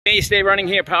Stay running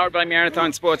here, powered by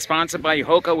Marathon Sports, sponsored by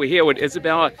Hoka. We're here with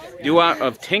Isabella Duarte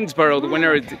of Tyngsborough, the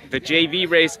winner of the JV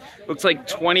race. Looks like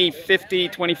 2050,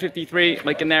 2053,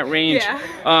 like in that range.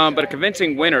 Yeah. But a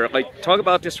convincing winner. Like, talk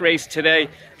about this race today.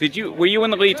 Were you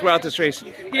in the lead throughout this race?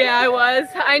 Yeah, I was.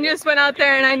 I just went out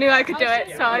there and I knew I could do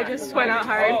it, so I just went out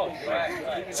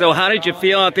hard. So how did you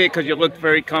feel out there? Because you looked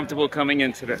very comfortable coming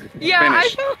into the finish. I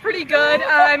felt pretty good.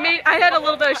 I had a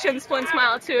little bit of shin splint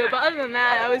smile too, but other than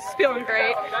that, I was feeling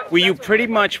great. Were you pretty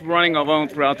much running alone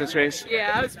throughout this race?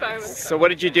 Yeah, I was fine. So what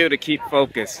did you do to keep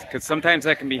focused? Because sometimes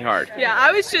that can be hard. Yeah,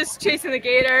 I was just chasing the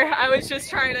gator. I was just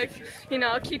trying to,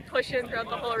 keep pushing throughout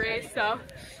the whole race, so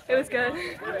it was good.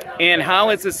 And how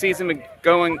has the season been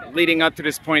going leading up to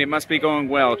this point? It must be going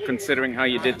well, considering how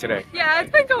you did today. Yeah,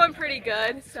 it's been going pretty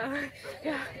good, so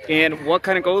yeah. And what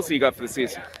kind of goals do you got for the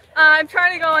season? I'm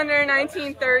trying to go under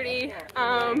 1930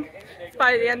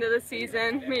 by the end of the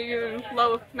season, maybe even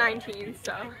low 19s.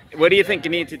 So. What do you think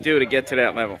you need to do to get to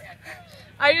that level?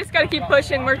 I just got to keep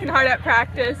pushing, working hard at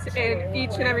practice, and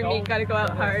each and every meet got to go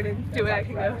out hard and do what I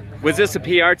can do. Was this a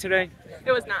PR today?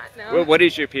 It was not, no. Well, what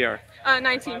is your PR?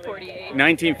 1948.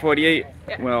 1948?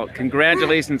 Yeah. Well,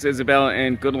 congratulations, Isabella,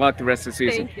 and good luck the rest of the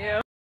season. Thank you.